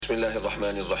بسم الله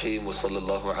الرحمن الرحيم وصلى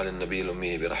الله على النبي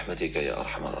الأمي برحمتك يا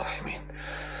أرحم الراحمين.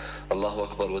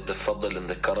 Allahu Akbar, with the fadl and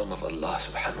the karam of Allah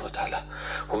subhanahu wa ta'ala,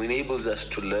 who enables us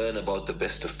to learn about the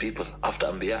best of people after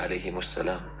Anbiya alayhimus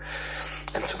salam.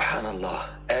 And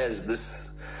subhanallah, as this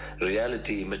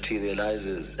reality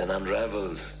materializes and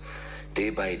unravels day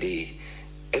by day,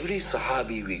 every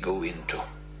sahabi we go into,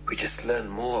 we just learn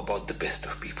more about the best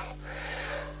of people.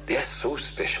 They are so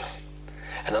special.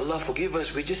 And Allah forgive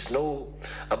us, we just know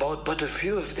about but a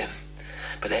few of them.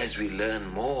 But as we learn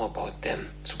more about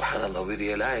them, subhanallah, we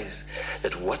realize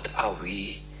that what are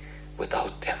we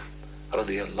without them?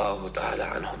 Radiyallahu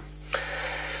ta'ala anhum.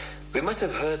 We must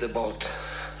have heard about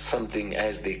something,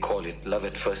 as they call it, love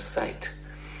at first sight.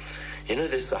 You know,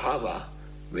 the Sahaba,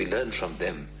 we learn from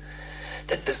them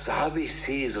that the Sahabi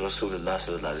sees Rasulullah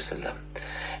sallallahu alaihi wasallam,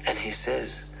 and he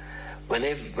says,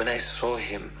 when I saw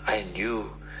him, I knew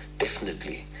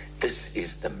definitely this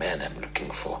is the man I'm looking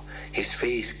for. His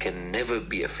face can never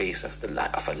be a face of a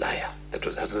liar. That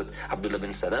was Hazrat Abdullah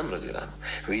bin Salam radiallahu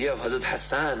anhu. We have Hazrat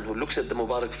Hassan, who looks at the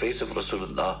Mubarak face of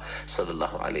Rasulullah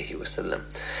sallallahu alayhi wasallam,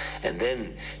 and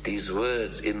then these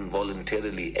words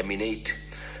involuntarily emanate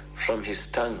from his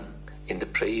tongue in the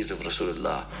praise of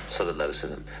Rasulullah sallallahu alaihi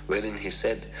wasallam, wherein he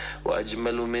said,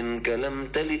 وَأَجْمَلُ مِنْكَ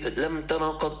لَمْ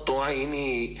تَرَ قَطُّ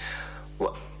عَيْنِي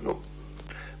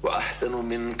وأحسن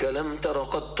منك لم تر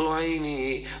قط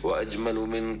عيني وأجمل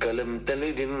منك لم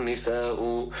تلد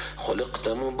النساء خلقت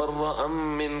مبرأ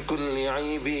من كل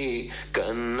عيب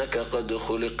كأنك قد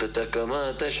خلقت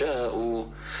كما تشاء.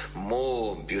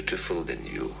 More beautiful than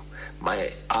you, my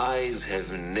eyes have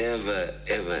never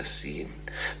ever seen.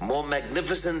 More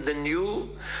magnificent than you,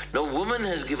 no woman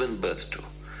has given birth to.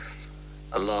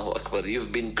 Allahu Akbar,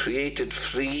 you've been created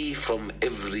free from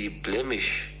every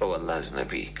blemish, O Allah's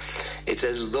Nabi. It's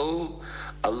as though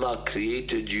Allah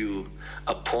created you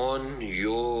upon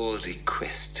your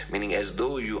request, meaning as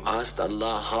though you asked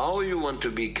Allah how you want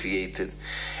to be created,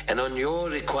 and on your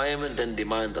requirement and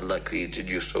demand Allah created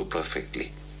you so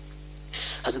perfectly.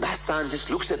 Hazrat Hassan just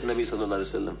looks at Nabi sallallahu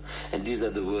alaihi wasallam, and these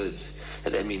are the words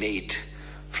that emanate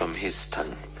from his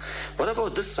tongue. What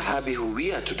about this Sahabi who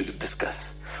we are to discuss?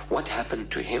 What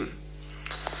happened to him?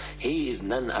 He is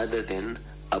none other than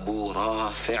Abu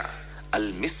Raafi'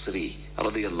 al-Misri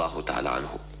radiyallahu ta'ala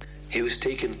anhu. He was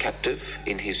taken captive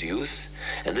in his youth,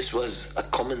 and this was a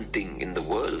common thing in the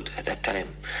world at that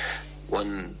time.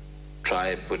 One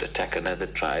tribe would attack another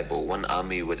tribe, or one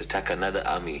army would attack another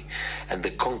army, and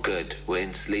the conquered were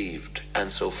enslaved,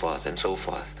 and so forth and so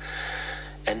forth.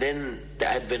 And then the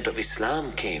advent of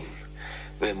Islam came,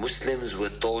 where Muslims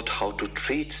were taught how to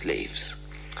treat slaves.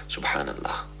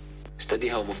 Subhanallah. Study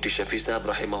how Mufti Shafi Sahab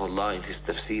rahimahullah in his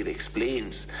tafsir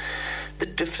explains the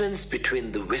difference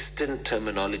between the Western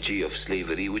terminology of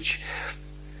slavery, which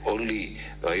only,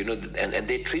 and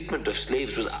their treatment of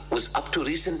slaves was up to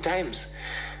recent times,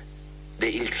 the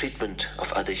ill treatment of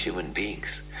other human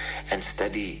beings, and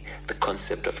study the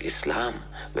concept of Islam,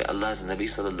 where Allah's Nabi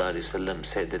sallallahu alaihi wasallam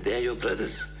said that they are your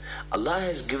brothers. Allah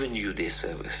has given you their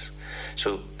service,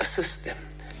 so assist them,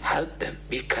 help them,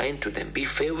 be kind to them, be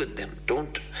fair with them,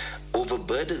 don't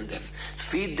overburden them,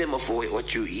 feed them of what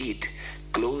you eat,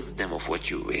 clothe them of what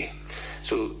you wear.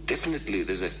 So definitely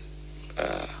there's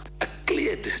a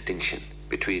clear distinction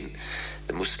between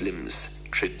the Muslims'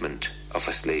 treatment of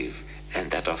a slave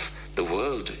and that of the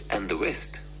world and the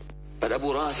West. But Abu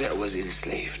Raafi' was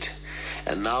enslaved,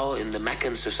 and now in the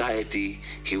Meccan society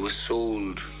he was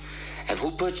sold. And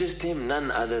who purchased him?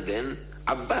 None other than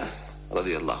Abbas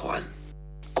radiallahu anhu.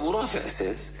 Abu Raafi'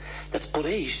 says that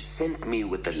Quraysh sent me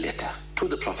with a letter to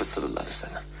the Prophet sallallahu alaihi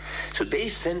wasallam. So they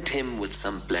sent him with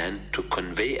some plan to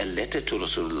convey a letter to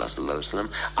Rasulullah sallallahu alaihi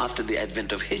wasallam after the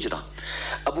advent of Hijrah.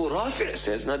 Abu Raafi'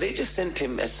 says, now they just sent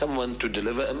him as someone to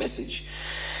deliver a message.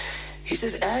 He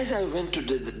says, as I went to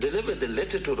deliver the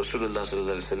letter to Rasulullah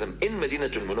sallallahu alaihi wasallam in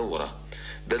Madinatul Munawwara,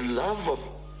 the love of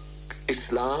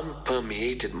Islam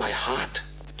permeated my heart.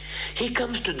 He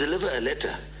comes to deliver a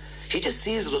letter. He just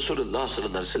sees Rasulullah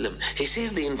sallallahu alaihi wasallam. He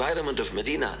sees the environment of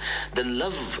Medina. The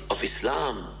love of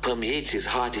Islam permeates his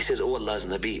heart. He says, oh Allah's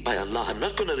Nabi, by Allah, I'm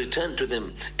not going to return to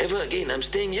them ever again. I'm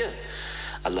staying here.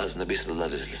 Allah's Nabi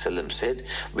sallallahu alaihi wasallam said,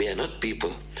 we are not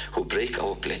people who break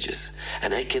our pledges,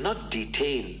 and I cannot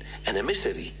detain an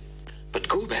emissary, but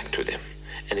go back to them.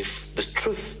 And if the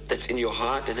truth that's in your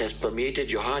heart and has permeated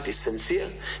your heart is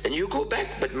sincere, then you go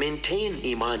back, but maintain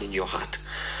iman in your heart.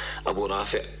 Abu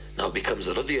Raafi' now becomes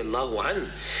radiyallahu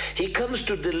an. He comes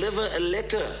to deliver a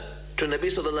letter to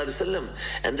Nabi sallallahu alaihi wasallam,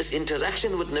 and this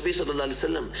interaction with Nabi sallallahu alaihi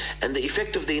wasallam and the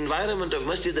effect of the environment of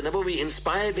Masjid al-Nabawi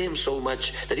inspired him so much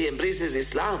that he embraces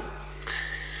Islam.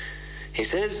 He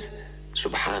says,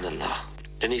 Subhanallah.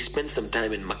 Then he spent some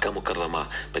time in Makkah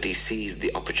Mukarramah, but he seized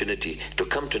the opportunity to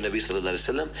come to Nabi sallallahu alaihi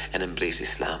wasallam and embrace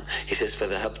Islam. He says,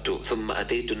 فَذَهَبْتُ ثُمَّ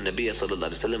أَتَيْتُ النَّبِيَّ صلى الله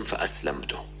عليه وسلم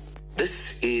فَأَسْلَمْتُ. This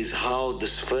is how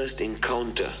this first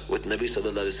encounter with Nabi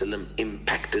sallallahu alaihi wasallam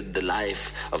impacted the life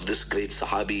of this great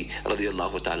Sahabi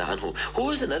radiallahu ta'ala anhu. Who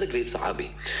was another great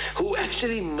Sahabi who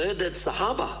actually murdered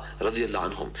Sahaba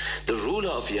radiallahu anhum, the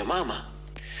ruler of Yamama.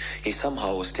 He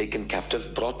somehow was taken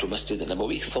captive, brought to Masjid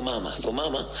al-Nabawi,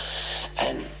 Thumama,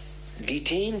 and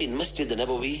detained in Masjid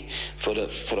al-Nabawi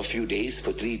for a few days,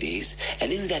 for 3 days,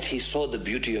 and in that he saw the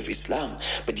beauty of Islam.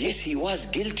 But yes, he was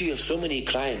guilty of so many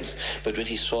crimes, but when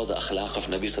he saw the akhlaq of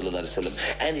Nabi sallallahu alaihi wasallam,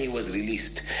 and he was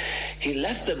released, he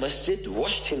left the masjid,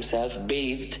 washed himself,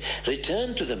 bathed,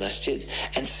 returned to the masjid,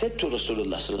 and said to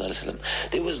Rasulullah sallallahu alaihi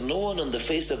wasallam, there was no one on the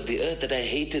face of the earth that I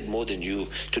hated more than you.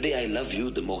 Today I love you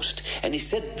the most. And he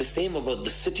said the same about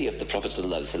the city of the Prophet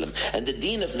sallallahu alaihi wasallam and the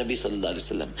deen of Nabi sallallahu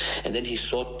alaihi wasallam. And then he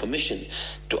sought permission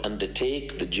to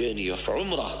undertake the journey of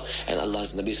Umrah. And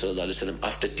Allah's Nabi sallallahu alaihi wasallam,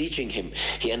 after teaching him,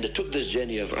 he undertook this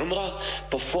journey of Umrah,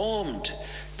 performed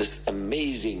this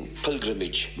amazing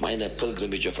pilgrimage, minor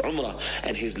pilgrimage of Umrah,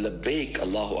 and his labbaik,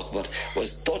 Allahu Akbar,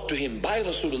 was taught to him by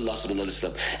Rasulullah sallallahu alaihi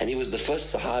wasallam. And he was the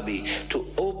first Sahabi to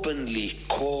openly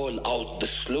call out the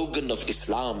slogan of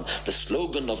Islam, the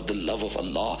slogan of the love of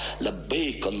Allah,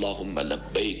 labbaik Allahumma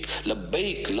labbaik,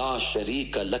 labbaik la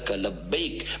sharika laka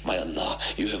labbaik, my Allah,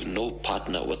 you have no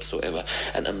partner whatsoever.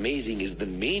 And amazing is the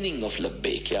meaning of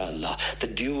labbaik, ya Allah, the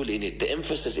dual in it, the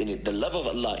emphasis in it, the love of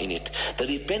Allah in it, the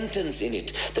repentance in it,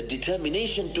 the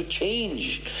determination to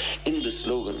change in the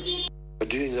slogan. But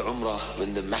during the Umrah,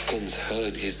 when the Meccans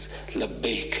heard his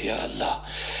labbaik, ya Allah,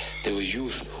 there were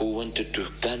youth who wanted to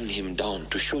gun him down,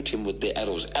 to shoot him with their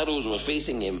arrows. Arrows were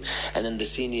facing him, and then the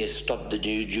seniors stopped the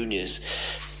juniors,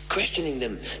 questioning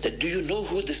them that, do you know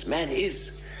who this man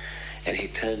is? And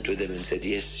he turned to them and said,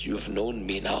 yes, you've known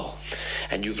me now,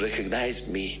 and you've recognized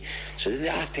me. So then they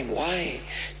asked him, why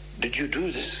did you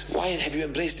do this? Why have you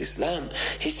embraced Islam?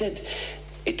 He said,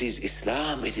 it is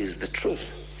Islam, it is the truth.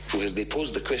 Because they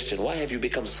posed the question, why have you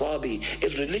become Sabi,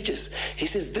 irreligious? He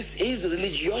says, this is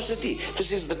religiosity,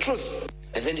 this is the truth.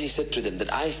 And then he said to them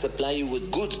that I supply you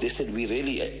with goods. They said,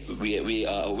 we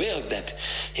are aware of that.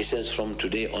 He says, from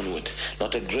today onward,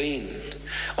 not a grain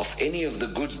of any of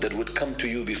the goods that would come to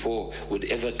you before would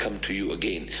ever come to you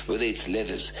again. Whether it's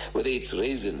leathers, whether it's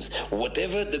raisins,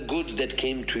 whatever the goods that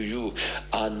came to you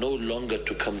are no longer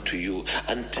to come to you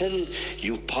until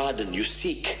you pardon, you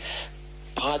seek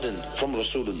pardon from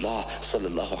Rasulullah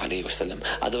sallallahu alaihi wasallam.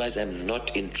 Otherwise, I'm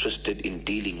not interested in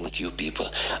dealing with you people.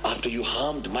 After you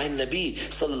harmed my Nabi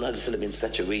sallallahu alaihi wasallam in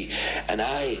such a way, and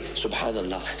I,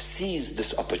 subhanallah, seized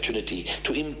this opportunity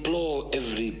to implore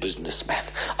every businessman.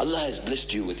 Allah has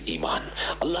blessed you with iman.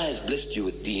 Allah has blessed you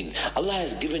with deen. Allah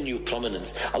has given you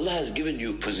prominence. Allah has given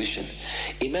you position.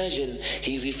 Imagine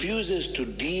he refuses to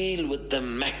deal with the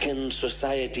Meccan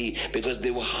society because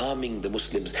they were harming the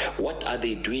Muslims. What are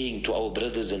they doing to our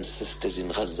brothers and sisters in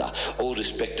Gaza? Oh,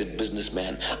 respected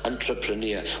businessman,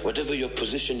 entrepreneur, whatever your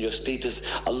position, your status,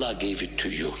 Allah gave it to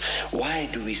you. Why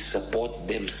do we support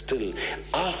them still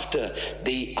after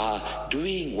they are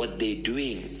doing what they're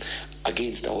doing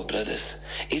against our brothers?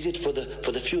 Is it for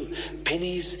the few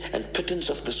pennies and pittance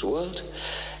of this world?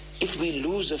 If we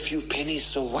lose a few pennies,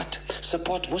 so what?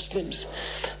 Support Muslims.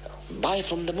 Buy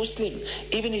from the Muslim.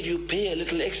 Even if you pay a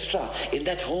little extra in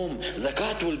that home,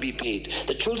 zakat will be paid.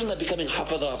 The children are becoming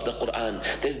hafadah of the Quran.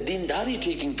 There's dindari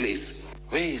taking place.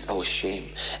 Where is our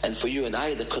shame? And for you and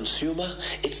I, the consumer,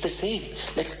 it's the same.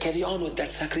 Let's carry on with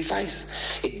that sacrifice.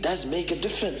 It does make a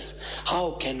difference.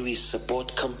 How can we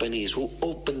support companies who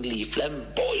openly,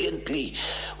 flamboyantly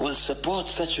will support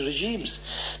such regimes?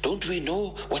 Don't we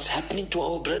know what's happening to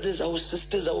our brothers, our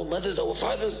sisters, our mothers, our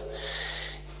fathers?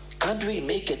 Can't we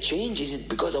make a change? Is it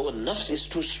because our nafs is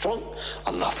too strong?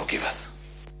 Allah forgive us.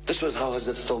 This was how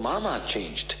Hazrat Thumama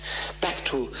changed. Back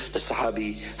to the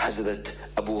Sahabi Hazrat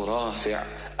Abu Raafi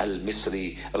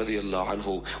al-Misri radiyallahu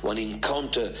anhu, one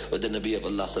encounter with the Nabi of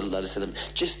Allah sallallahu alaihi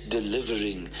wasallam, just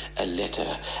delivering a letter,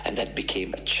 and that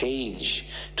became a change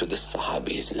to the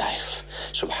Sahabi's life.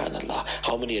 Subhanallah.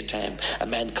 How many a time a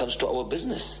man comes to our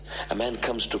business, a man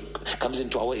comes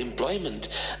into our employment,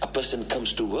 a person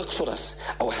comes to work for us,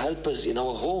 our helpers in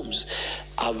our homes.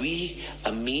 Are we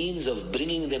a means of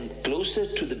bringing them closer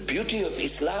to the beauty of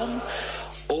Islam,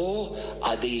 or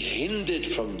are they hindered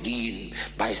from deen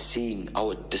by seeing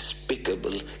our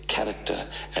despicable character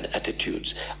and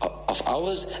attitudes of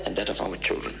ours and that of our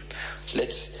children?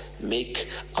 Let's make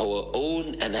our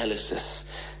own analysis.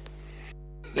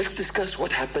 let's discuss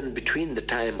what happened between the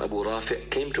time Abu Raafi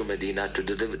came to Medina to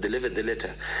deliver the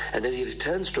letter, and then he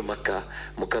returns to Makkah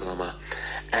Mukarramah,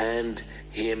 and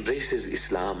he embraces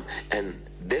Islam, and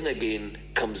then again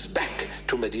comes back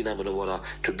to Medina Munawwara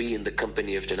to be in the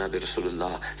company of Janabi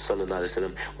Rasulullah sallallahu alaihi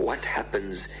wasallam. What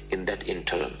happens in that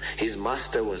interim? His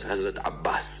master was Hazrat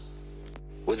Abbas.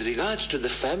 With regards to the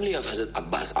family of Hazrat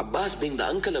Abbas, Abbas being the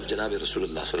uncle of Janabi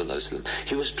Rasulullah sallallahu alaihi wasallam,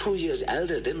 he was 2 years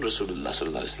elder than Rasulullah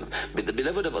sallallahu alaihi wasallam. But the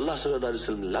beloved of Allah sallallahu alaihi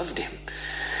wasallam loved him.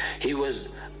 He was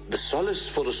the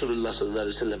solace for Rasulullah sallallahu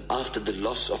alaihi wasallam after the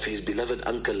loss of his beloved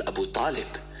uncle Abu Talib.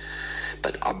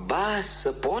 But Abbas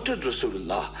supported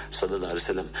Rasulullah sallallahu alaihi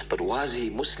wasallam. But was he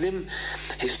Muslim?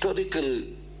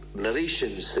 Historical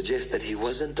narrations suggest that he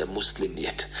wasn't a Muslim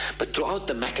yet. But throughout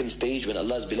the Meccan stage, when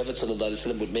Allah's beloved sallallahu alaihi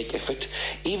wasallam would make effort,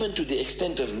 even to the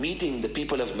extent of meeting the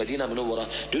people of Medina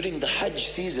Munawwara during the Hajj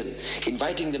season,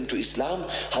 inviting them to Islam,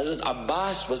 Hazrat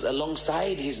Abbas was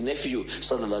alongside his nephew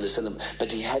sallallahu alaihi wasallam, but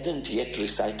he hadn't yet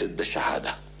recited the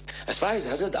Shahada. As far as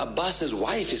Hazrat Abbas's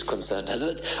wife is concerned,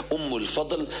 Hazrat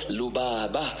Fadl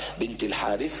Lubabah bint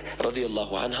al-Harith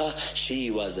radiyallahu anha,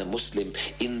 she was a Muslim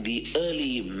in the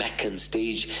early Meccan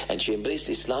stage, and she embraced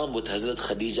Islam with Hazrat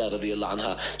Khadija radiyallahu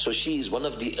anha. So she is one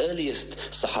of the earliest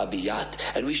Sahabiyat,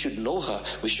 and we should know her,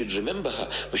 we should remember her,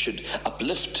 we should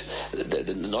uplift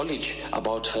the knowledge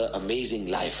about her amazing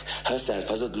life. Herself,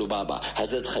 Hazrat Lubaba,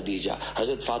 Hazrat Khadija,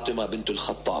 Hazrat Fatima bint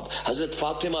al-Khattab, Hazrat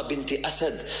Fatima bint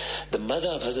Asad, the mother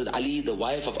of Hazrat Ali, the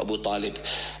wife of Abu Talib.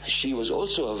 She was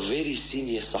also a very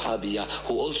senior Sahabiya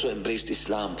who also embraced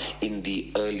Islam in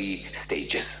the early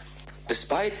stages.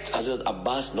 Despite Hazrat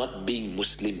Abbas not being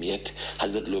Muslim yet,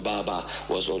 Hazrat Lubaba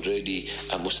was already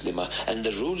a Muslimah, and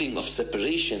the ruling of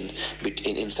separation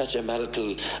in such a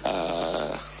marital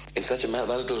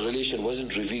relation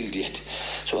wasn't revealed yet.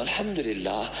 So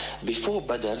Alhamdulillah, before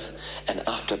Badr and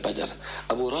after Badr,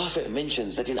 Abu Rafi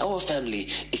mentions that in our family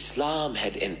Islam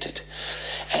had entered.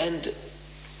 And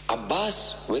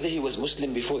Abbas, whether he was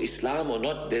Muslim before Islam or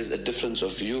not, there's a difference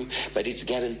of view, but it's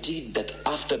guaranteed that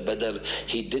after Badr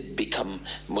he did become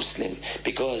Muslim,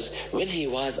 because when he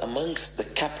was amongst the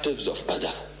captives of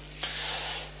Badr,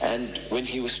 and when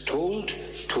he was told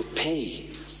to pay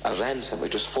a ransom,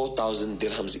 it was 4,000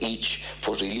 dirhams each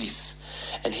for release,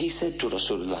 and he said to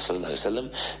Rasulullah sallallahu alaihi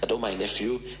wasallam that, oh my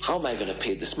nephew, how am I going to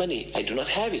pay this money? I do not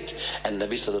have it. And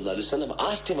Nabi sallallahu alaihi wasallam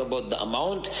asked him about the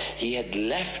amount he had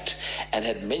left, and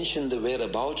had mentioned the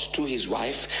whereabouts to his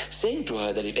wife, saying to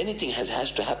her that if anything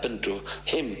has to happen to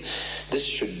him, this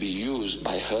should be used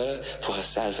by her for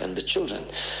herself and the children.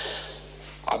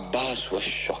 Abbas was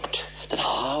shocked that,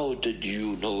 how did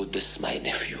you know this, my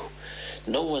nephew?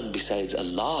 No one besides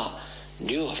Allah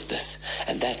knew of this.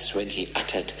 And that's when he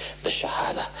uttered the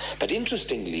Shahada. But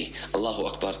interestingly, Allahu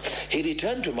Akbar, he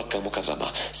returned to Makkah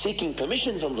Mukarramah seeking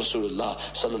permission from Rasulullah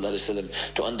sallallahu alaihi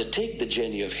wasallam to undertake the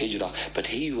journey of Hijrah, but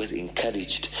he was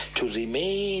encouraged to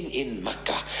remain in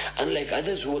Makkah, unlike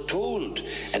others who were told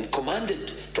and commanded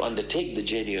to undertake the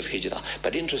journey of Hijrah.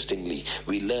 But interestingly,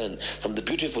 we learn from the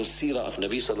beautiful seerah of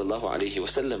Nabi sallallahu alaihi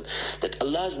wasallam that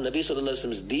Allah's Nabi sallallahu alaihi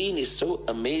wasallam's deen is so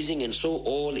amazing and so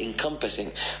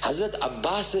all-encompassing. Hazrat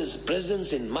Abbas's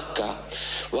presence in Makkah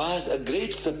was a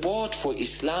great support for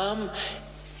Islam.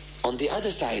 On the other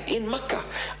side, in Makkah,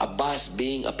 Abbas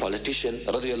being a politician,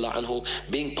 radiyallahu anhu,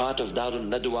 being part of Darul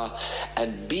Nadwa,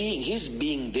 and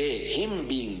him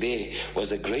being there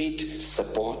was a great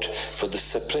support for the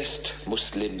suppressed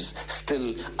Muslims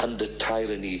still under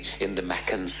tyranny in the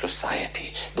Meccan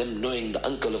society. Them knowing the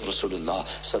uncle of Rasulullah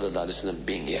sallallahu alaihi wasallam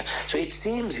being here. So it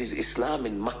seems his Islam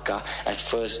in Makkah at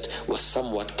first was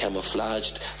somewhat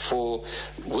camouflaged for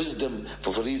wisdom,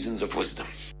 for reasons of wisdom.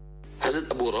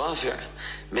 Hazrat Abu Rafi'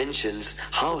 mentions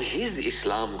how his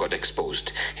Islam got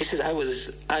exposed. He says, I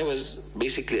was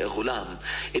basically a ghulam.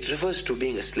 It refers to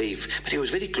being a slave, but he was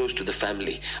very close to the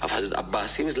family of Hazrat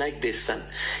Abbas. He was like their son.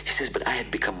 He says, but I had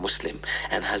become Muslim,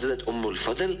 and Hazrat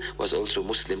Fadl was also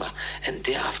Muslimah, and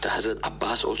thereafter Hazrat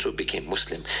Abbas also became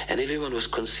Muslim, and everyone was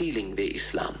concealing their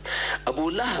Islam.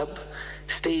 Abu Lahab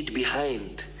stayed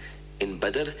behind in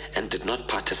Badr and did not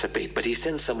participate, but he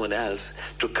sent someone else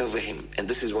to cover him. And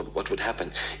this is what would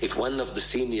happen. If one of the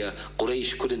senior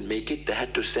Quraysh couldn't make it, they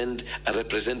had to send a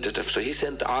representative. So he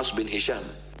sent As bin Hisham,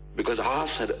 because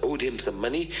As had owed him some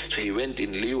money, so he went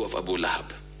in lieu of Abu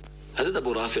Lahab. Hazrat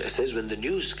Abu Rafi' says, when the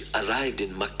news arrived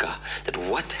in Makkah that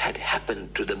what had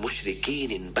happened to the mushrikeen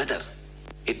in Badr,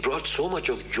 it brought so much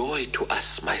of joy to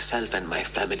us, myself and my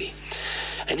family.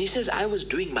 And he says, I was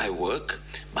doing my work,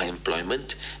 my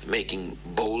employment, making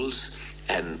bowls,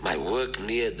 and my work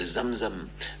near the Zamzam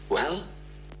well,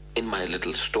 in my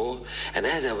little store, and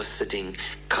as I was sitting,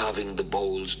 carving the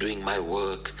bowls, doing my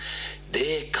work,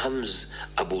 there comes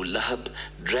Abu Lahab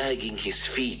dragging his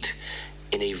feet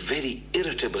in a very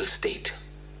irritable state.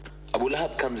 Abu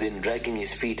Lahab comes in dragging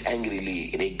his feet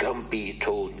angrily in a grumpy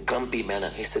tone, grumpy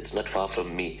manner. He sits not far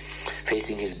from me,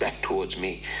 facing his back towards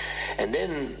me. And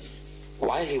then,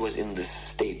 while he was in this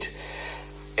state,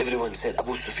 everyone said,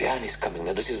 Abu Sufyan is coming.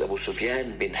 Now this is Abu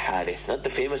Sufyan bin Harith, not the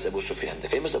famous Abu Sufyan. The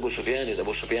famous Abu Sufyan is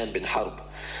Abu Sufyan bin Harb,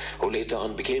 who later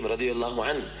on became radiyallahu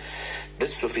an.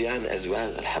 This Sufyan as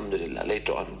well, alhamdulillah,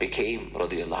 later on became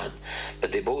radiyallahu an.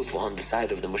 But they both were on the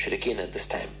side of the mushrikeen at this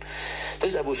time.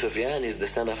 This Abu Sufyan is the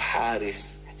son of Harith,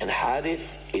 and Harith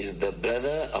is the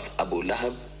brother of Abu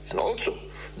Lahab, and also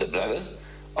the brother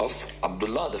of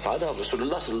Abdullah, the father of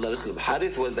Rasulullah sallallahu alaihi wasallam.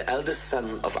 Harith was the eldest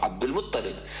son of Abdul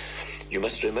Muttalib. You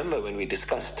must remember when we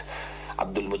discussed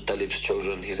Abdul Muttalib's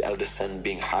children, his eldest son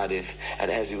being Harith,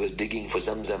 and as he was digging for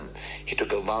Zamzam, he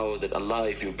took a vow that, Allah,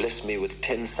 if you bless me with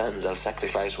 10 sons, I'll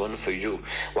sacrifice one for you.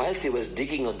 Whilst he was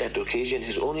digging on that occasion,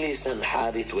 his only son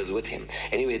Harith was with him.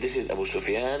 Anyway, this is Abu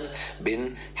Sufyan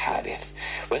bin Harith.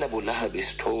 When Abu Lahab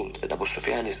is told that Abu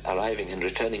Sufyan is arriving and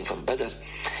returning from Badr,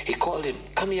 he called him,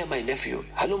 come here, my nephew.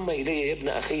 Halumma ilayya ibn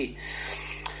akhi.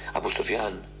 Abu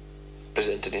Sufyan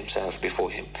presented himself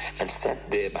before him and sat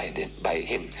there by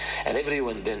him, and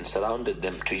everyone then surrounded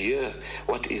them to hear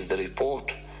what is the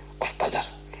report of Badr.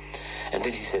 And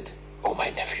then he said, oh my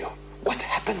nephew, what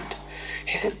happened?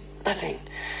 He said, nothing.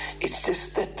 It's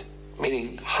just that,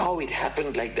 meaning how it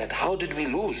happened like that, how did we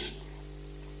lose?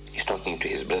 He's talking to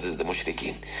his brothers, the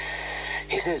mushrikeen.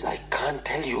 He says, I can't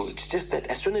tell you. It's just that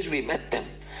as soon as we met them,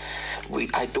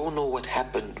 I don't know what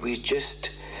happened. We just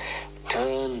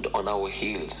turned on our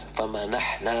heels.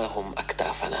 فَمَنَحْنَاهُمْ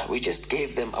أَكْتَافَنَا. We just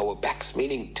gave them our backs,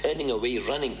 meaning turning away,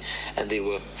 running, and they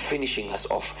were finishing us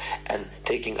off and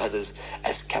taking others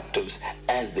as captives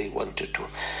as they wanted to.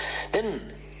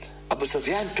 Then Abu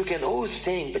Sufyan took an oath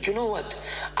saying, but you know what?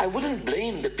 I wouldn't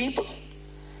blame the people.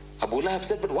 Abu Lahab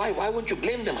said, but why? Why won't you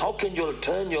blame them? How can you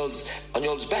turn on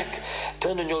yours back,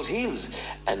 turn on yours heels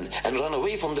and run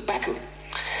away from the battle?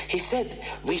 He said,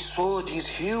 we saw these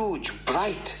huge,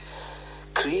 bright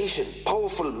creation,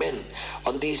 powerful men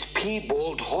on these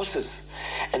piebald horses,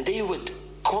 and they would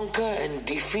conquer and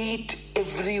defeat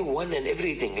everyone and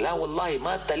everything. La wallahi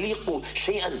ma taliqu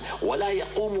shay'an wa la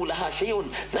yaqumu laha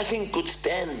shay'un. Nothing could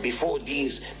stand before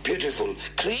these beautiful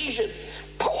creation,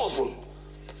 powerful.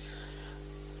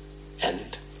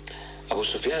 And Abu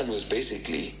Sufyan was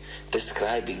basically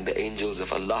describing the angels of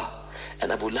Allah,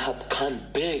 and Abu Lahab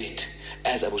can't bear it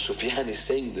as Abu Sufyan is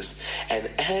saying this. And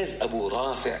as Abu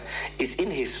Raafi is in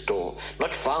his store,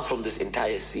 not far from this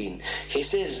entire scene, he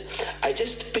says, I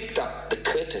just picked up the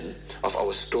curtain of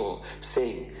our store,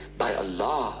 saying, by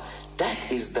Allah,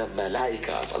 that is the malaika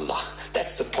of Allah.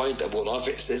 That's the point. Abu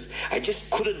Raafi says, I just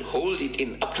couldn't hold it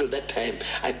in. Up till that time,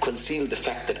 I concealed the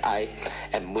fact that I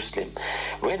am Muslim.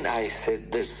 When I said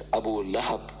this, Abu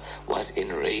Lahab was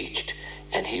enraged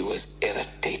and he was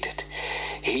irritated.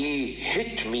 He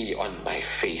hit me on my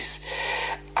face.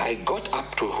 I got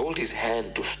up to hold his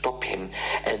hand to stop him,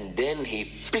 and then he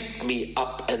picked me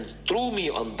up and threw me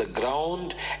on the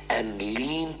ground and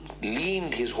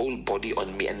leaned his whole body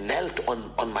on me and knelt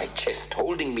on my chest,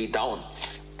 holding me down,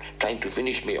 trying to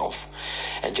finish me off.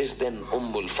 And just then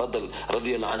Fadl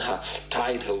radiyallahu anha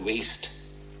tied her waist,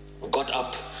 got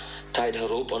up, tied her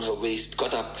rope on her waist,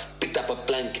 got up, picked up a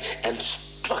plank and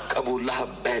struck Abu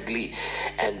Lahab badly.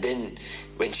 And then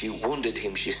when she wounded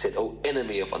him, she said, oh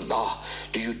enemy of Allah,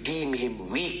 do you deem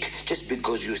him weak just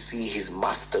because you see his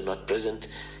master not present?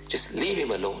 Just leave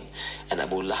him alone. And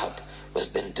Abu Lahab was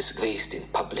then disgraced in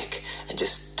public and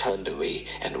just turned away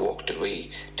and walked away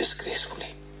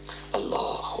disgracefully.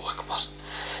 Allahu Akbar.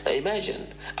 Now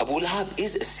imagine, Abu Lahab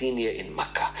is a senior in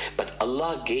Makkah, but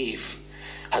Allah gave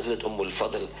Hazrat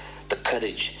Fadl the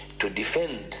courage to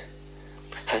defend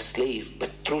her slave, but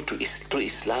through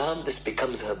Islam, this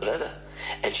becomes her brother.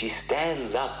 And she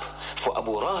stands up for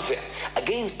Abu Rafi'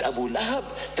 against Abu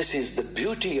Lahab. This is the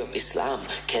beauty of Islam.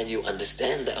 Can you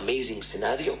understand the amazing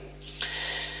scenario?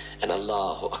 And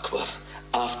Allahu Akbar,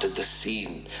 after the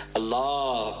scene,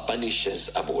 Allah punishes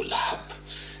Abu Lahab.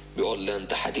 We all learned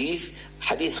the hadith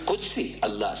Qudsi.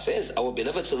 Allah says, our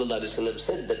beloved sallallahu alaihi wasallam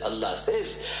said that Allah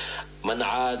says, Man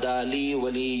aada li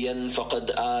waliyan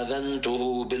faqad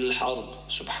adhantuhu bil harb.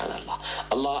 Subhanallah.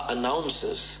 Allah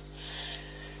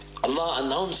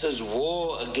announces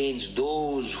war against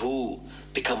those who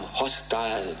become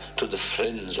hostile to the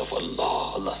friends of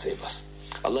Allah. Allah save us.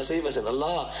 Allah save us. And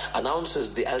Allah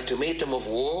announces the ultimatum of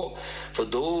war for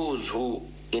those who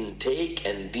in take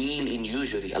and deal in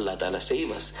usury. Allah Ta'ala save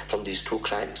us from these two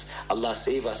crimes. Allah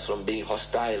save us from being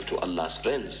hostile to Allah's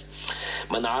friends.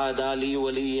 Man aada li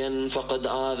waliyan faqad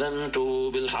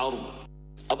adhantu bil harb.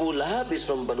 Abu Lahab is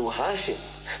from Banu Hashim,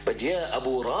 but here Abu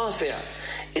Raafi'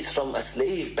 is from a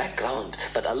slave background,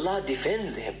 but Allah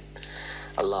defends him.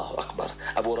 Allahu Akbar.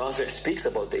 Abu Raafi' speaks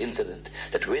about the incident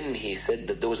that when he said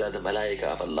that those are the malaika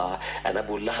of Allah, and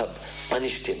Abu Lahab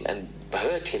punished him and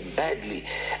hurt him badly,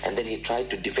 and then he tried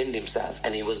to defend himself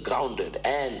and he was grounded,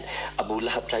 and Abu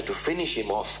Lahab tried to finish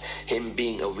him off, him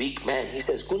being a weak man. He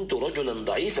says, Kuntu rajulan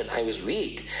da'ifan, I was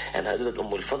weak, and Hazrat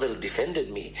Fadl defended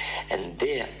me. And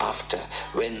thereafter,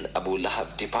 when Abu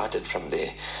Lahab departed from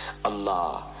there,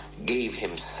 Allah gave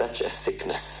him such a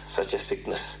sickness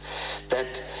that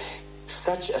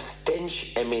such a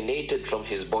stench emanated from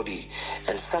his body,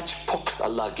 and such pox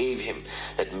Allah gave him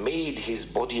that made his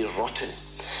body rotten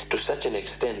to such an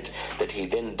extent that he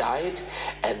then died,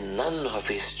 and none of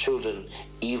his children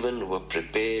even were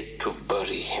prepared to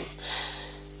bury him.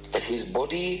 That his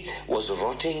body was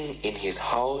rotting in his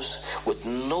house with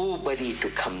nobody to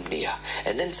come near.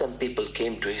 And then some people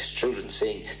came to his children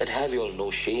saying that, have you all no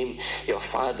shame? Your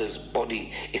father's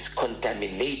body is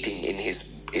contaminating in his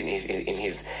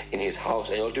house,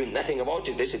 and you're doing nothing about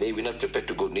it. They said, hey, we're not prepared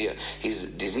to go near, he's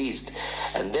diseased.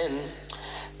 And then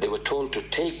they were told to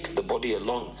take the body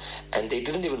along, and they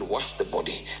didn't even wash the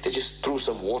body. They just threw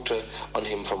some water on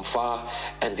him from far,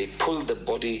 and they pulled the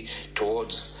body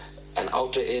towards an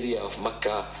outer area of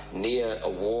Mecca near a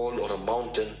wall or a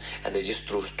mountain, and they just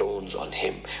threw stones on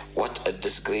him. What a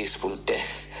disgraceful death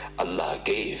Allah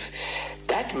gave.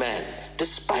 That man,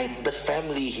 despite the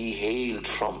family he hailed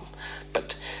from,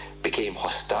 but became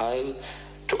hostile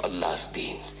to Allah's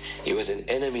deen. He was an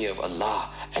enemy of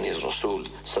Allah and His Rasul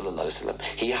sallallahu alaihi wasallam.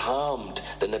 He harmed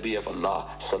the Nabi of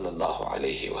Allah sallallahu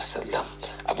alaihi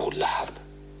wasallam, Abu Lahab.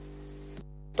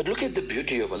 But look at the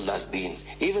beauty of Allah's deen.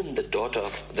 Even the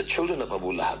children of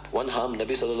Abu Lahab, one harmed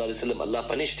Nabi sallallahu alaihi wasallam, Allah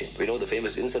punished him. We know the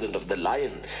famous incident of the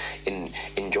lion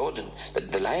in Jordan,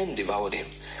 that the lion devoured him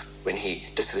when he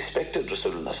disrespected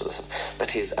Rasulullah sallallahu alaihi wasallam. But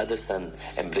his other son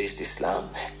embraced Islam,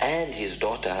 and his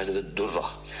daughter Hazrat Durra,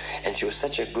 and she was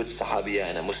such a good Sahabiya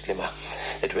and a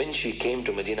Muslimah that when she came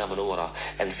to Medina Munawwara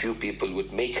and few people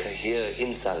would make her hear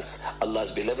insults,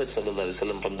 Allah's beloved sallallahu alaihi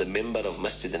wasallam from the member of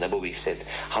Masjid Nabawi said,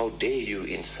 how dare you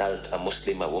insult a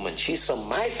Muslimah woman? She's from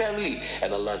my family.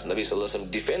 And Allah's Nabi sallallahu alaihi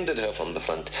wasallam defended her from the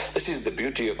front. This is the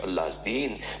beauty of Allah's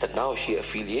deen, that now she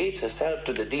affiliates herself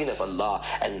to the deen of Allah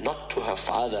and not to her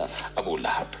father Abu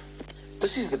Lahab.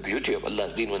 This is the beauty of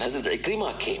Allah's deen. When Hazrat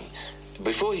Ikrimah came,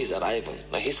 before his arrival,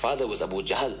 now his father was Abu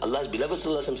Jahl. Allah's beloved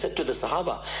sallallahu alaihi wasallam said to the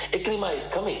Sahaba, Ikrimah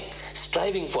is coming,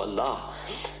 striving for Allah.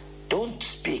 Don't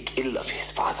speak ill of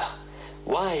his father.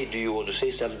 Why do you want to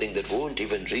say something that won't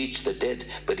even reach the dead,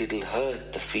 but it'll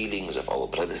hurt the feelings of our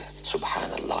brothers?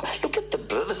 Subhanallah. Look at the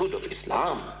brotherhood of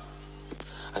Islam.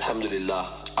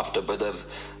 Alhamdulillah, after Badr,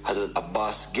 Hazrat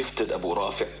Abbas gifted Abu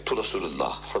Raafi' to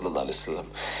Rasulullah sallallahu alaihi wasallam,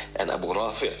 and Abu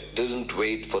Raafi' didn't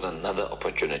wait for another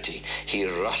opportunity. He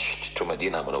rushed to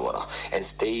Medina Munawwara and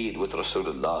stayed with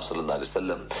Rasulullah sallallahu alaihi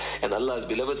wasallam, and Allah's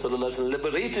beloved sallallahu alaihi wasallam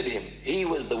liberated him. He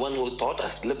was the one who taught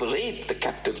us, liberate the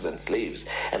captives and slaves.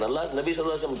 And Allah's Nabi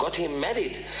sallallahu alaihi wasallam got him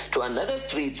married to another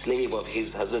freed slave of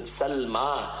his, Hazrat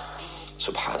Salma.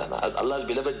 Subhanallah. Allah's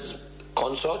beloved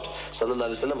consort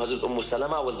sallallahu alaihi wasallam, Hazrat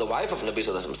Salama was the wife of Nabi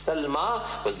sallallahu alaihi wasallam.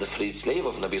 Salma was the freed slave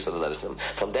of Nabi sallallahu alaihi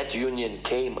wasallam. From that union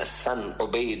came a son,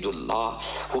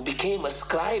 Ubaidullah, who became a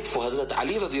scribe for Hazrat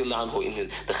Ali radiallahu anhu in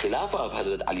the Khilafah of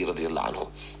Hazrat Ali radiallahu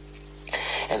anhu.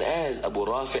 And as Abu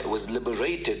Raafi' was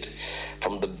liberated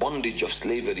from the bondage of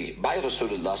slavery by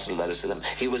Rasulullah sallallahu alaihi wasallam,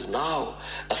 he was now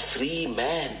a free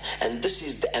man. And this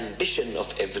is the ambition of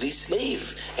every slave,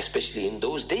 especially in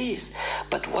those days.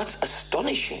 But what's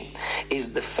astonishing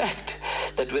is the fact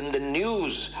that when the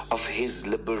news of his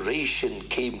liberation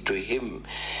came to him,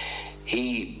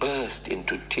 he burst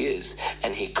into tears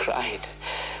and he cried.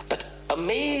 But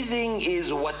amazing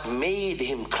is what made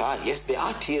him cry. Yes, there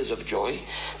are tears of joy.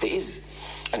 There is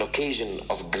an occasion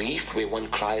of grief where one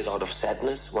cries out of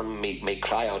sadness. One may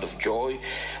cry out of joy.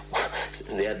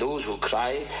 There are those who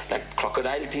cry like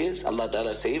crocodile tears. Allah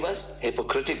Ta'ala save us.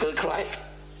 Hypocritical cry.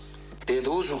 There are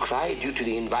those who cry due to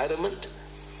the environment.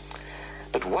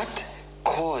 But what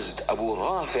caused Abu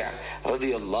Raafi'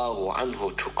 radiallahu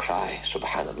anhu to cry?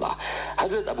 Subhanallah.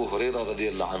 Hazrat Abu Hurairah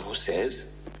radiallahu anhu says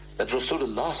that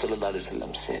Rasulullah sallallahu alaihi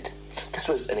wasallam said, this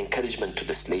was an encouragement to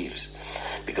the slaves,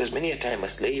 because many a time a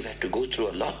slave had to go through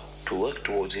a lot to work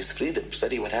towards his freedom.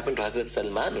 Study what happened to Hazrat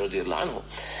Salman radiallahu anhu.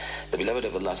 The beloved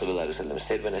of Allah sallallahu alaihi wasallam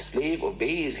said, when a slave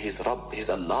obeys his Rabb, his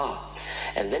Allah,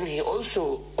 and then he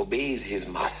also obeys his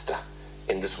master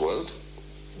in this world,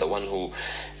 the one who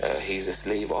he's a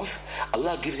slave of,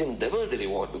 Allah gives him double the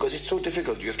reward, because it's so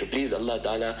difficult. You have to please Allah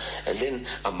Ta'ala, and then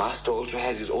a master also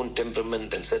has his own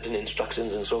temperament and certain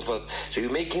instructions and so forth. So you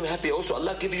make him happy also,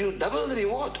 Allah gives you double the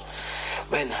reward.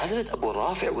 When Hazrat Abu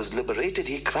Raafi was liberated,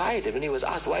 he cried. And when he was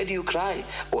asked, why do you cry,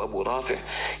 O Abu Raafi?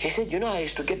 He said, I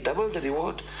used to get double the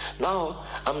reward. Now,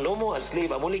 I'm no more a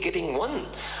slave. I'm only getting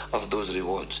one of those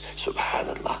rewards.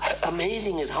 Subhanallah.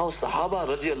 Amazing is how Sahaba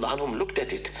radiallahu anhum looked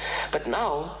at it. But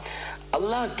now,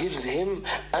 Allah gives him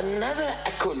another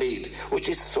accolade, which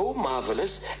is so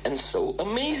marvelous and so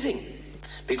amazing.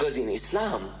 Because in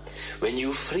Islam, when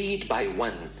you're freed by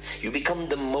one, you become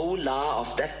the Mawla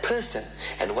of that person.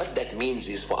 And what that means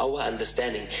is, for our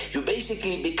understanding, you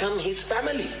basically become his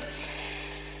family.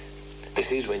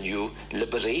 This is when you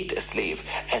liberate a slave.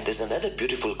 And there's another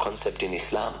beautiful concept in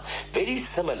Islam, very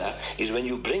similar, is when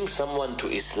you bring someone to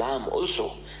Islam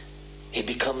also, he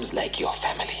becomes like your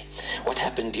family. What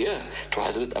happened here to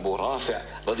Hazrat Abu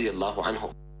Raafi radiallahu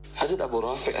anhu? Hazrat Abu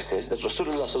Raafi says that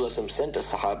Rasulullah sallallahu alaihi wasallam sent a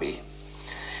Sahabi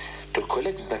to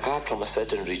collect zakat from a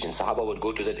certain region. Sahaba would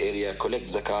go to that area, collect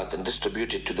zakat and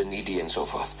distribute it to the needy and so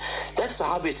forth. That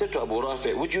Sahabi said to Abu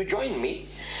Raafi, would you join me?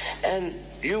 And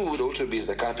you would also be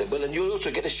zakatable, and you will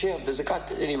also get a share of the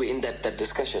zakat. Anyway, in that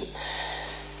discussion,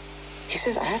 he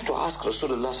says, I have to ask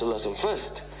Rasulullah sallallahu alaihi wasallam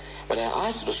first. But I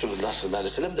asked Rasulullah sallallahu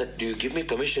alaihi wasallam that, do you give me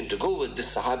permission to go with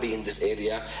this Sahabi in this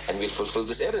area and we'll fulfill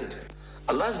this errand?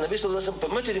 Allah's Nabi sallallahu alaihi wasallam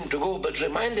permitted him to go, but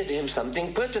reminded him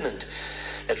something pertinent.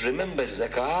 That remember,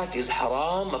 zakat is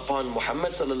haram upon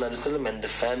Muhammad sallallahu alaihi wasallam and the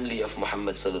family of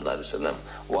Muhammad sallallahu alaihi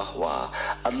wasallam. Wah.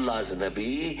 Allah's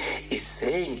Nabi is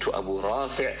saying to Abu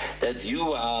Raafi that you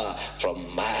are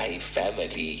from my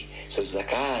family, so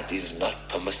zakat is not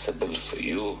permissible for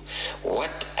you.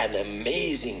 What an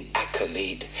amazing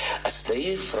accolade. A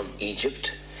slave from Egypt,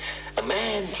 a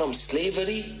man from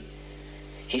slavery.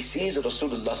 He sees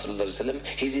Rasulullah sallallahu alaihi wasallam.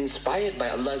 He's inspired by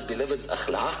Allah's beloved's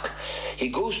akhlaq.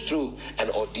 He goes through an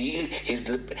ordeal.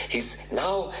 He's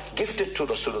now gifted to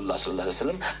Rasulullah sallallahu alaihi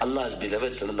wasallam. Allah's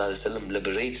beloved sallallahu alaihi wasallam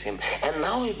liberates him, and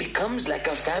now he becomes like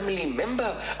a family member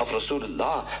of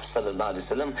Rasulullah sallallahu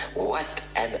alaihi wasallam. What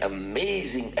an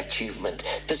amazing achievement!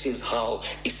 This is how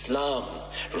Islam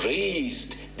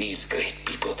raised these great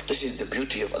people. This is the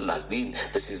beauty of Allah's deen.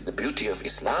 This is the beauty of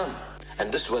Islam,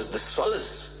 and this was the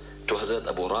solace to Hazrat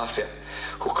Abu Raafi,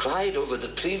 who cried over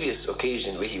the previous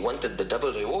occasion where he wanted the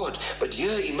double reward. But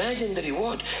here, imagine the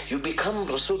reward. You become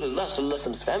Rasulullah sallallahu alaihi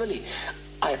wasallam's family.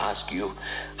 I ask you,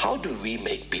 how do we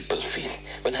make people feel?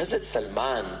 When Hazrat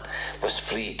Salman was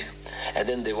freed, and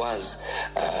then there was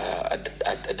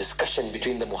a discussion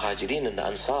between the Muhajirin and the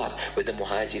Ansar, where the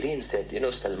Muhajirin said,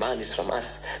 Salman is from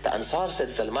us. The Ansar said,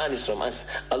 Salman is from us.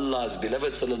 Allah's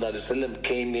beloved sallallahu alaihi wasallam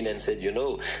came in and said,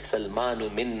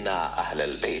 Salmanu minna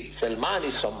ahlal bayt. Salman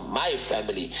is from my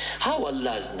family. How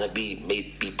Allah's Nabi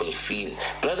made people feel.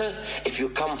 Brother, if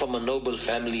you come from a noble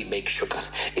family, make shukr.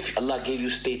 If Allah gave you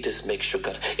status, make shukr.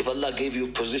 If Allah gave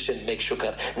you position, make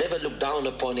shukr. Never look down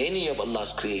upon any of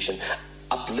Allah's creation.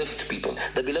 Uplift people.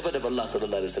 The beloved of Allah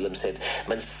sallallahu alaihi wasallam said,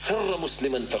 "Man sarra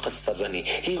musliman faqad sarrani."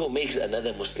 He who makes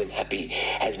another Muslim happy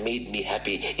has made me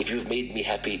happy. If you've made me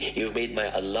happy, you've made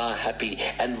my Allah happy.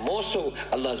 And more so,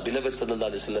 Allah's beloved sallallahu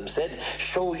alaihi wasallam said,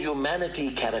 "Show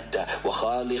humanity character. Wa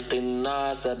khaliqin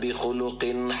nasa bi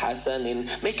khuluqin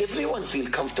hasanin." Make everyone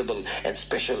feel comfortable and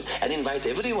special, and invite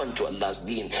everyone to Allah's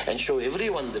deen, and show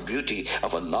everyone the beauty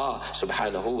of Allah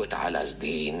subhanahu wa ta'ala's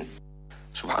deen.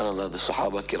 Subhanallah, the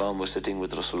Sahaba Kiram were sitting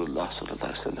with Rasulullah sallallahu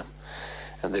alaihi wasallam,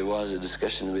 and there was a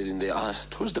discussion wherein they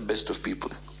asked, who's the best of people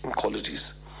in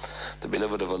qualities? The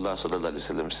beloved of Allah sallallahu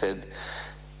alaihi wasallam said,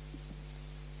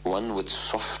 one with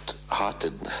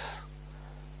soft-heartedness,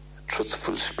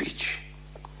 truthful speech.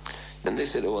 Then they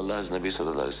said, oh Allah's Nabi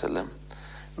sallallahu alaihi wasallam,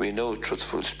 we know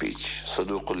truthful speech,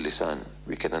 saduqul lisan,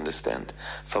 we can understand.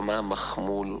 Fama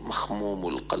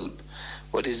makhmumul qalb.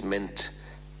 What is meant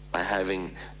by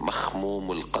having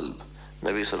makhmumul qalb?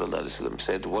 Nabi sallallahu alaihi wasallam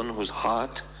said, one whose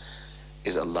heart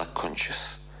is Allah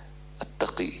conscious,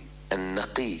 at-taqi, and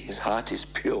naqi, his heart is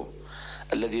pure,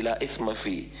 alladhi la ithma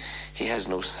fi, he has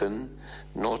no sin,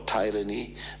 no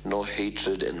tyranny, no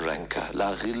hatred and rancor,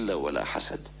 la ghilla wa la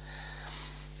hasad,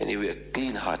 anyway,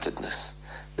 clean-heartedness.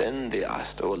 Then they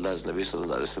asked, oh Allah's Nabi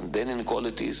sallallahu alaihi wasallam, then in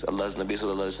qualities, Allah's Nabi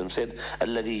sallallahu alaihi wasallam said,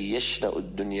 alladhi yashna'u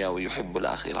ad-dunya wa yuhibbu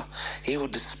al-akhirah, he who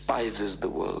despises the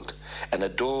world and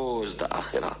adores the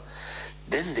akhirah.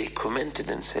 Then they commented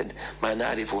and said, ما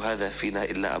نعرف هذا فينا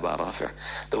إلا أبا رافع.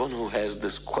 The one who has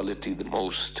this quality the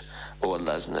most, O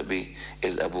Allah's Nabi,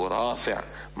 is Abu Rafi'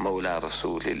 Mawla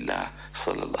Rasulillah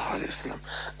sallallahu alayhi wa sallam.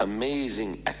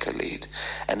 Amazing accolade,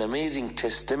 an amazing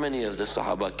testimony of the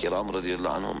Sahaba Kiram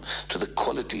radiallahu anhum to the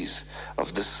qualities of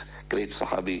this great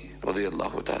Sahabi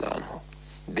radiallahu ta'ala anhu.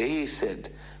 They said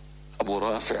Abu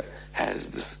Rafi'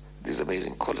 has these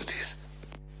amazing qualities.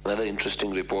 Another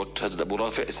interesting report, Hazrat Abu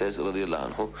Rafi' says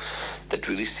radiallahu anhu, that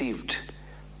we received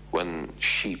one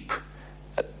sheep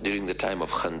during the time of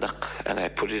Khandaq, and I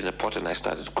put it in a pot and I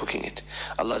started cooking it.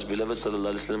 Allah's beloved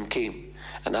sallallahu alaihi wasallam came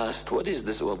and asked, what is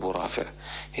this, O Abu Rafi'?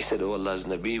 He said, O Allah's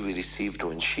Nabi, we received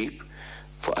one sheep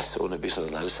for us, O Nabi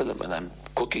sallallahu alaihi wasallam, and I'm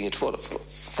cooking it for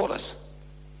us.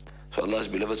 So Allah's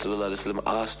beloved sallallahu alaihi wasallam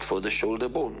asked for the shoulder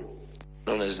bone,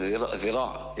 known as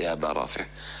dhira', ya Abu Rafi'.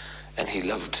 And he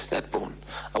loved that bone.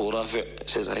 Abu Rafi'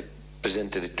 says, I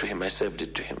presented it to him, I served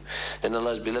it to him. Then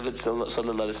Allah's beloved sallallahu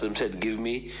alaihi wasallam said, give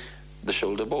me the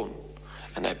shoulder bone.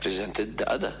 And I presented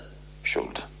the other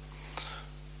shoulder.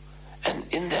 And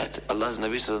in that, Allah's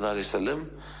Nabi sallallahu alaihi wasallam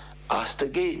asked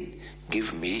again,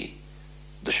 give me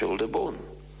the shoulder bone.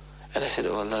 And I said,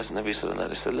 oh Allah's Nabi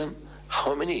sallallahu alaihi wasallam,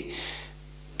 how many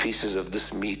pieces of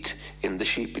this meat in the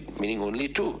sheep? Meaning only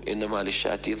two. إِنَّمَا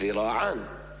لِلشَّاةِ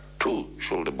ذِرَاعًا, 2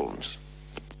 shoulder bones.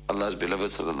 Allah's beloved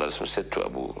sallallahu alaihi wasallam said to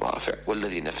Abu Rafi',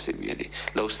 وَالَّذِي نَفْسِي بِيَدِي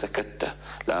لَوْ سَكَتَّ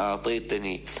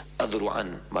لَأَعْطَيْتَنِي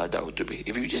أَذْرُعًا مَا دَعُوتُ بِهِ.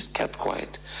 If you just kept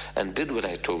quiet and did what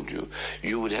I told you,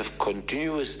 you would have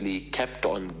continuously kept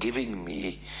on giving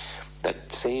me that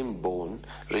same bone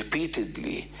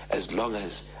repeatedly as long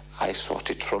as I sought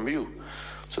it from you.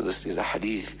 So this is a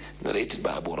hadith narrated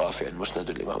by Abu Rafi' and Musnad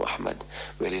al-Imam Ahmad,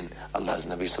 wherein Allah's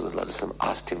Nabi sallallahu alaihi wasallam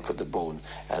asked him for the bone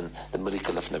and the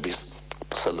miracle of Nabi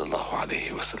sallallahu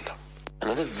alaihi wasallam.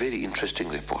 Another very interesting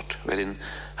report, wherein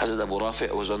Hazrat Abu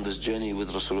Rafi' was on this journey with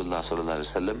Rasulullah sallallahu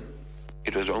alaihi wasallam.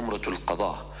 It was Umratul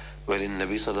Qada, wherein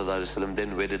Nabi sallallahu alaihi wasallam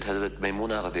then wedded Hazrat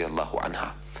Maymuna radiallahu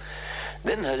anha.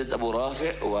 Then Hazrat Abu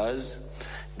Rafi' was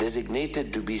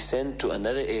designated to be sent to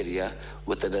another area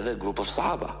with another group of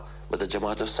Sahaba, with the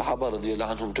Jamaat of Sahaba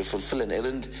radiallahu anhum, to fulfill an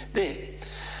errand there.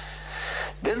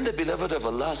 Then the beloved of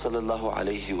Allah sallallahu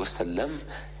alayhi wasallam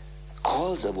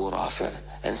calls Abu Rafi'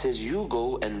 and says, you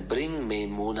go and bring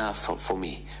Maymuna for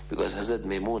me, because Hazrat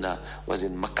Maymuna was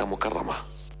in Makkah Mukarramah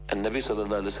and Nabi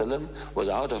sallallahu alayhi wasallam was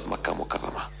out of Makkah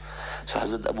Mukarramah. So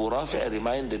Hazrat Abu Rafi'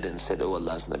 reminded and said, oh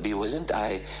Allah's Nabi, wasn't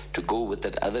I to go with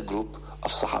that other group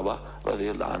of Sahaba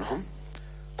radiallahu anhum?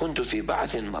 كنت في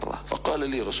بعث مرة فقال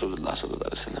لي رسول الله صلى الله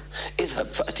عليه وسلم اذهب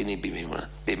فأتني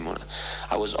بميمونة.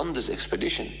 I was on this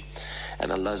expedition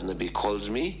and Allah's Nabi calls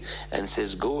me and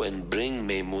says, go and bring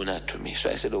Maymuna to me. So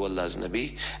I said, oh Allah's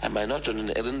Nabi, am I not on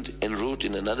an errand en route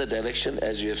in another direction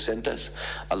as you have sent us?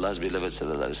 Allah's beloved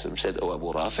sallallahu alaihi wasallam said, oh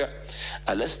Abu Rafi',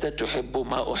 ألست تحب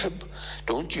ما أحب?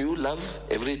 Don't you love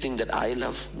everything that I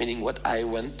love? Meaning what I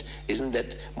want, isn't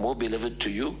that more beloved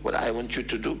to you, what I want you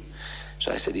to do?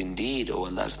 So I said, indeed, O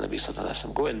Allah's Nabi sallallahu alaihi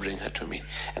wasallam, go and bring her to me.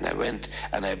 And I went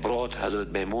and I brought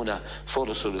Hazrat Maymuna for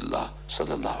Rasulullah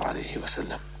sallallahu alaihi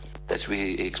wasallam. That's where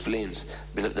he explains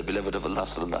the beloved of Allah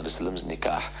sallallahu alaihi wasallam's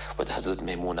nikah with Hazrat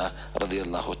Maymuna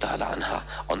radiallahu ta'ala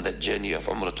anha on that journey of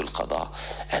Umratul Qada.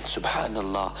 And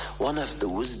subhanallah, one of the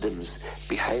wisdoms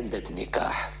behind that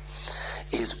nikah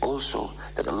is also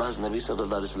that Allah's Nabi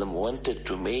sallallahu alaihi wasallam wanted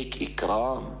to make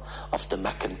ikram of the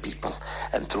Meccan people,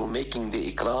 and through making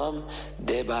the ikram,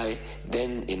 thereby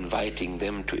then inviting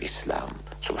them to Islam.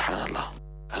 Subhanallah.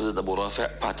 Hazrat Abu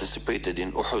Rafi' participated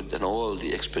in Uhud and all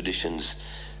the expeditions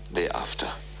thereafter,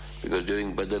 because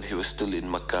during Badr he was still in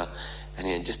Mecca and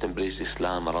he had just embraced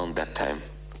Islam around that time.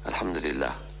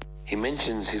 Alhamdulillah. He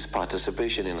mentions his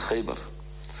participation in Khaybar,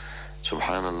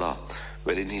 subhanallah,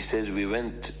 wherein he says, we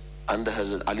went under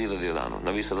Hazrat Ali radiallahu anhu.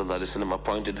 Nabi sallallahu alaihi wasallam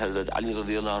appointed Hazrat Ali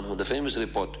radiallahu anhu. The famous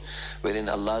report wherein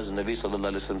Allah's Nabi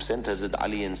sallallahu alaihi wasallam sent Hazrat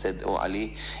Ali and said, oh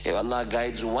Ali, if Allah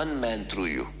guides one man through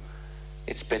you,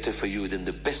 it's better for you than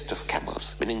the best of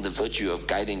camels, meaning the virtue of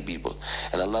guiding people.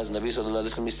 And Allah's Nabi sallallahu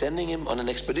alaihi wasallam is sending him on an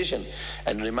expedition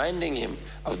and reminding him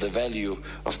of the value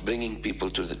of bringing people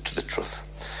to the truth.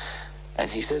 And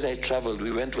he says, I traveled,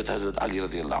 we went with Hazrat Ali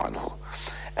radiallahu anhu,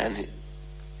 and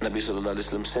Nabi sallallahu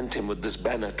alaihi wasallam sent him with this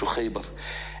banner to Khaybar.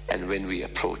 And when we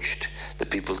approached, the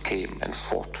people came and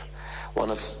fought.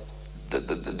 One of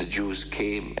the Jews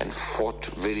came and fought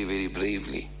very, very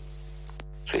bravely.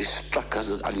 So he struck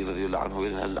Hazrat Ali radiallahu anhu,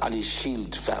 and Hazrat Ali's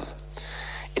shield fell.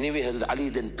 Anyway, Hazrat Ali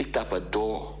then picked up a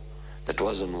door that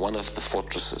was in one of the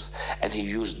fortresses, and he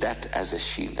used that as a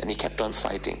shield, and he kept on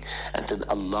fighting until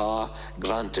Allah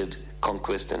granted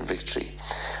conquest and victory.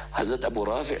 Hazrat Abu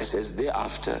Rafi says,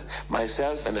 thereafter,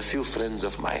 myself and a few friends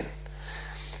of mine,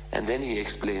 and then he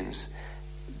explains,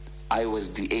 I was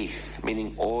the eighth,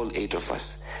 meaning all 8 of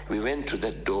us. We went to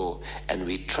that door and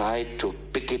we tried to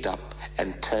pick it up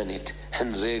and turn it,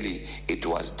 and really it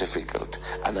was difficult.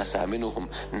 أَنَسَا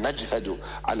مِنُهُمْ نَجْهَدُ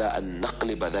عَلَىٰ أَن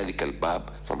نَقْلِبَ ذَلِكَ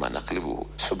الْبَابِ فَمَا نَقْلِبُهُ.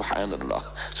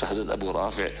 Subhanallah. So Hazrat Abu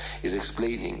Rafi is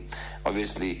explaining,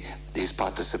 obviously, his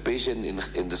participation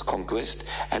in this conquest,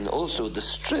 and also the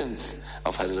strength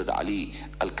of Hazrat Ali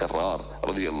al-Karrar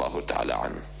radiyallahu ta'ala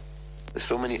anhu. There's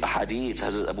so many ahadith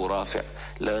Hazrat Abu Rafi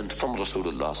learned from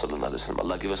Rasulullah sallallahu alaihi wasallam.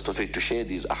 Allah give us tawfiq to share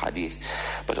these ahadith.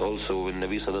 But also when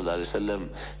Nabi sallallahu alaihi wasallam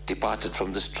departed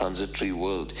from this transitory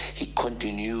world, he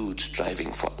continued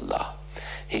striving for Allah.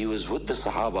 He was with the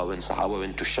Sahaba when Sahaba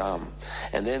went to Sham,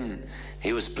 and then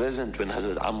he was present when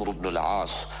Hazrat Amr ibn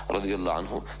al-As radiyallahu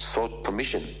anhu sought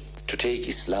permission to take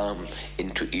Islam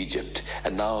into Egypt.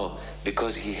 And now,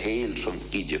 because he hailed from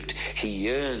Egypt, he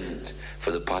yearned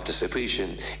for the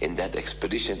participation in that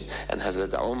expedition, and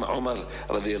Hazrat Umar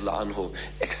radiallahu anhu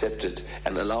accepted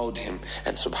and allowed him.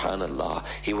 And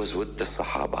subhanallah, he was with the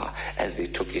Sahaba as they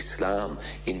took Islam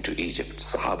into Egypt.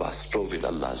 Sahaba strove in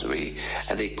Allah's way,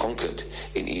 and they conquered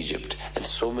in Egypt, and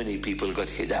so many people got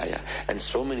hidayah, and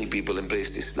so many people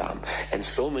embraced Islam, and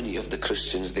so many of the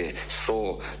Christians there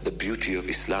saw the beauty of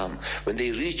Islam. When they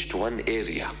reached one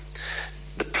area,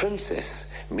 the princess,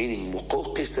 meaning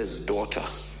Muqawqis's daughter,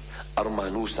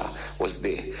 Armanusa, was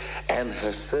there, and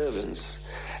her servants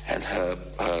and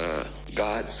her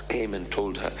guards came and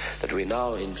told her that we're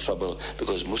now in trouble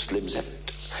because Muslims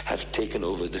have taken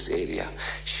over this area.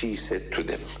 She said to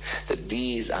them that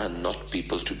these are not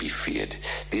people to be feared.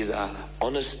 These are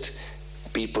honest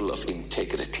people of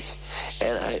integrity.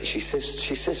 And she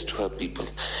says to her people,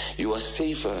 you are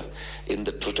safer in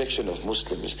the protection of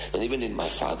Muslims than even in my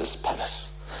father's palace.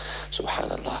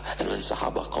 Subhanallah. And when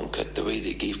Sahaba conquered, the way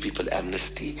they gave people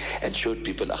amnesty and showed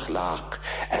people akhlaq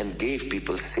and gave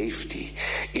people safety,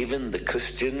 even the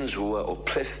Christians who were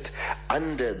oppressed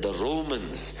under the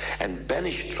Romans and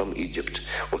banished from Egypt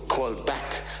were called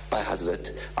back by Hazrat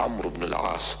Amr ibn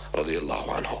al-As radiyallahu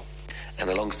anhu. And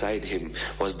alongside him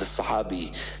was the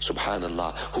Sahabi,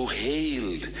 subhanallah, who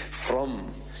hailed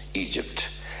from Egypt,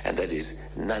 and that is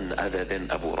none other than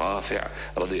Abu Rafi'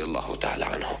 radiyallahu ta'ala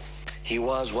anhu. He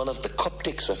was one of the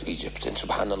Coptics of Egypt, and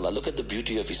subhanallah, look at the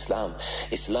beauty of Islam.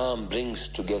 Islam brings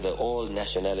together all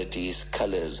nationalities,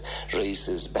 colors,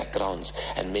 races, backgrounds,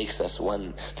 and makes us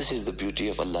one. This is the beauty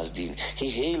of Allah's deen.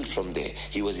 He hailed from there.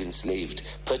 He was enslaved,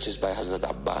 purchased by Hazrat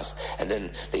Abbas, and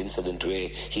then the incident where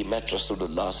he met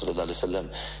Rasulullah sallallahu alaihi wasallam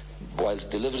whilst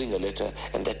delivering a letter,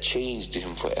 and that changed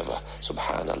him forever.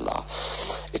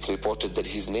 Subhanallah. It's reported that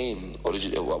his name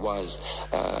was,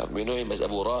 we know him as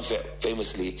Abu Rafi'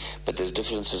 famously, but there's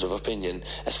differences of opinion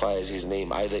as far as his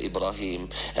name. Either Ibrahim,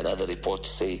 and other reports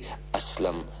say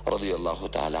Aslam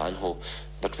radiyallahu ta'ala anhu,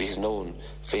 but he is known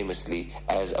famously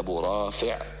as Abu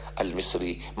Rafi'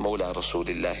 al-Misri, Mawla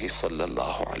Rasulillahi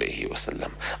sallallahu alayhi wa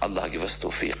sallam. Allah give us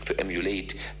tawfiq to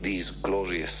emulate these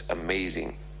glorious,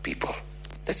 amazing people.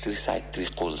 Let's recite 3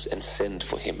 quls and send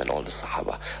for him and all the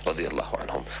Sahaba radiyallahu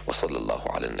anhum. Wa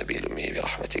sallallahu ala nabi al-ummi bi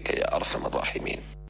rahmatika ya arhamar rahimin.